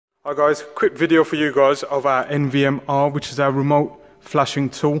Hi guys, quick video for you guys of our NVM-R, which is our remote flashing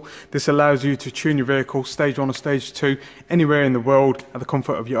tool. This allows you to tune your vehicle stage 1 or stage 2 anywhere in the world at the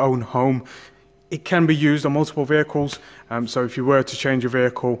comfort of your own home. It can be used on multiple vehicles, so if you were to change your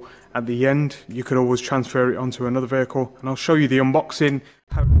vehicle at the end, you could always transfer it onto another vehicle, and I'll show you the unboxing.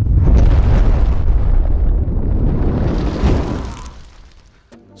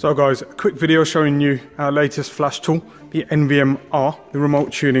 So guys, a quick video showing you our latest flash tool, the NVM-R, the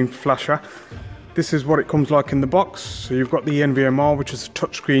remote tuning flasher. This is what it comes like in the box. So you've got the NVM-R, which is a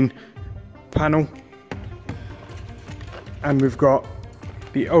touchscreen panel, and we've got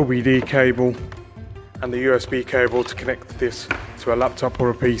the OBD cable and the USB cable to connect this to a laptop or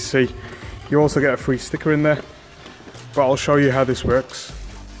a PC. You also get a free sticker in there, but I'll show you how this works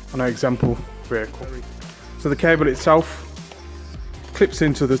on an example vehicle. So the cable itself clips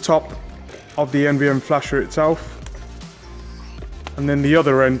into the top of the NVM flasher itself, and then the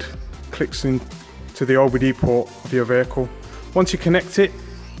other end clicks into the Obd port of your vehicle. Once you connect it,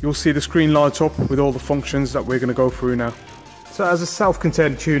 you'll see the screen light up with all the functions that we're going to go through now. So as a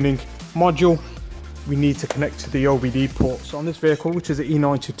self-contained tuning module, we need to connect to the Obd port. So on this vehicle, which is an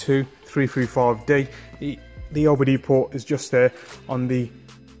E92-335D, the Obd port is just there on the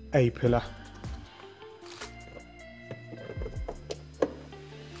A pillar.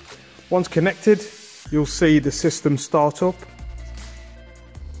 Once connected, you'll see the system start up.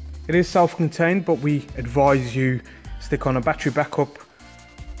 It is self-contained, but we advise you stick on a battery backup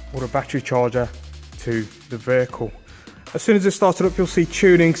or a battery charger to the vehicle. As soon as it's started up, you'll see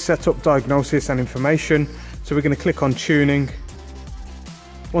tuning, setup, diagnosis and information. So we're going to click on tuning.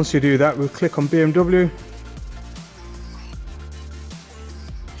 Once you do that, we'll click on BMW.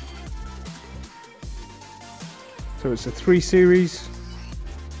 So it's a 3 series.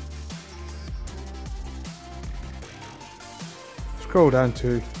 Scroll down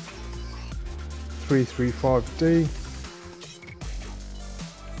to 335D.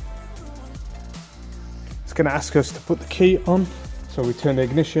 It's going to ask us to put the key on, so we turn the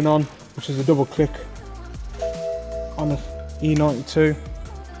ignition on, which is a double click on the E92.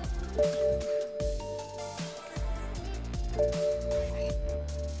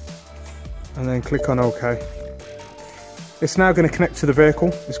 And then click on OK. It's now going to connect to the vehicle.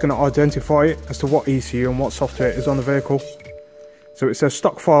 It's going to identify it as to what ECU and what software is on the vehicle. So it says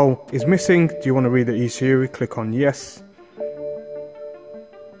stock file is missing. Do you want to read the ECU? We click on yes.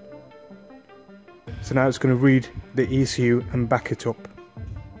 So now it's going to read the ECU and back it up.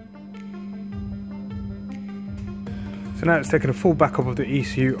 So now it's taken a full backup of the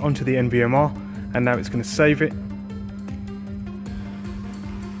ECU onto the NVM-R, and now it's going to save it.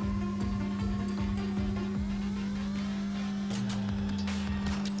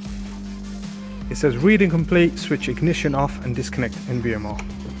 It says reading complete, switch ignition off and disconnect NVM-R.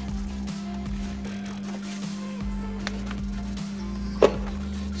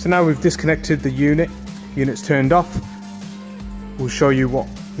 So now we've disconnected the unit's turned off. We'll show you what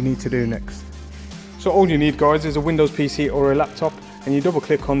you need to do next. So all you need, guys, is a Windows PC or a laptop, and you double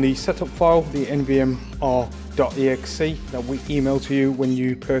click on the setup file, the NVM-R.exe that we email to you when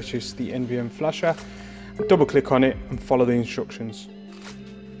you purchase the NVM flasher. Double click on it and follow the instructions.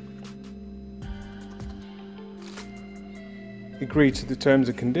 Agree to the terms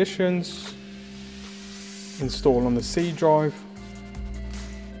and conditions, install on the C drive,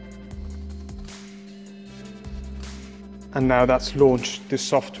 and now that's launched this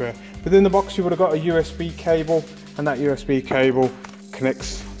software. Within the box you would have got a USB cable, and that USB cable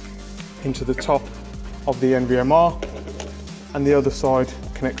connects into the top of the NVM-R, and the other side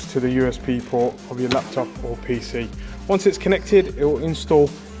connects to the USB port of your laptop or PC. Once it's connected, it will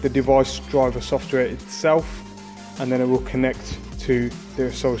install the device driver software itself, and then it will connect to the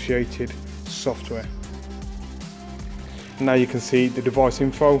associated software. Now you can see the device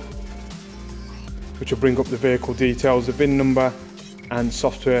info, which will bring up the vehicle details, the VIN number, and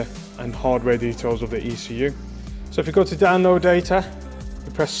software and hardware details of the ECU. So if you go to download data,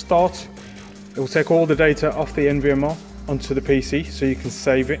 you press start, it will take all the data off the NVM-R onto the PC so you can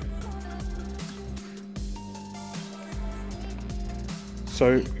save it.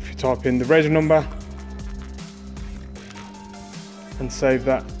 So if you type in the reg number and save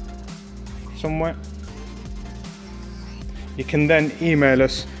that somewhere, you can then email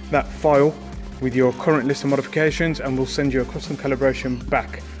us that file with your current list of modifications, and we'll send you a custom calibration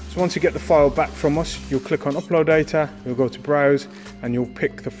back. So once you get the file back from us, you'll click on upload data, you'll go to browse, and you'll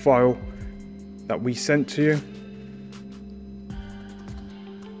pick the file that we sent to you.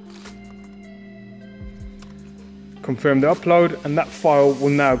 Confirm the upload, and that file will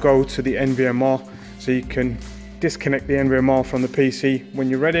now go to the NVM-R, so you can disconnect the NVM-R from the PC when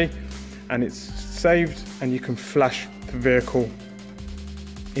you're ready, and it's saved, and you can flash the vehicle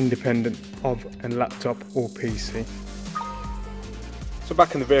independent of a laptop or PC. So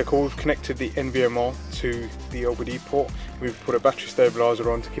back in the vehicle, we've connected the NVM-R to the Obd port. We've put a battery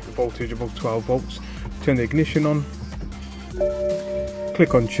stabilizer on to keep the voltage above 12 volts. Turn the ignition on,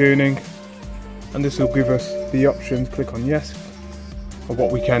 click on tuning, and this will give us the options. Click on yes of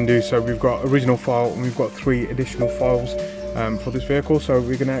what we can do. So we've got original file and we've got 3 additional files for this vehicle. So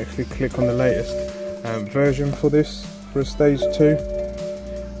we're going to actually click on the latest version for this, for a stage 2.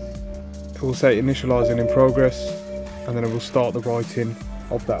 It will say initializing in progress, and then it will start the writing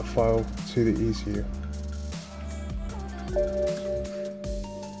of that file to the ECU.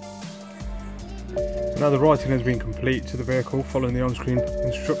 Now the writing has been complete to the vehicle following the on-screen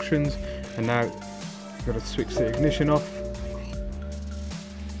instructions, and now you've got to switch the ignition off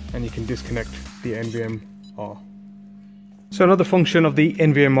and you can disconnect the NVM-R. So another function of the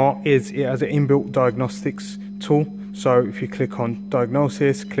NVM-R is it has an inbuilt diagnostics tool. So if you click on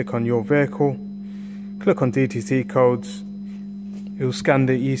diagnosis, click on your vehicle, click on DTC codes, it will scan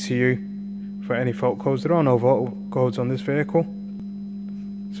the ECU for any fault codes. There are no fault codes on this vehicle,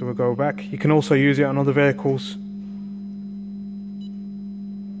 so we'll go back. You can also use it on other vehicles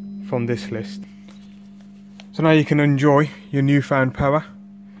from this list. So now you can enjoy your newfound power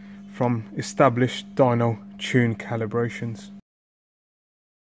from established dyno tune calibrations.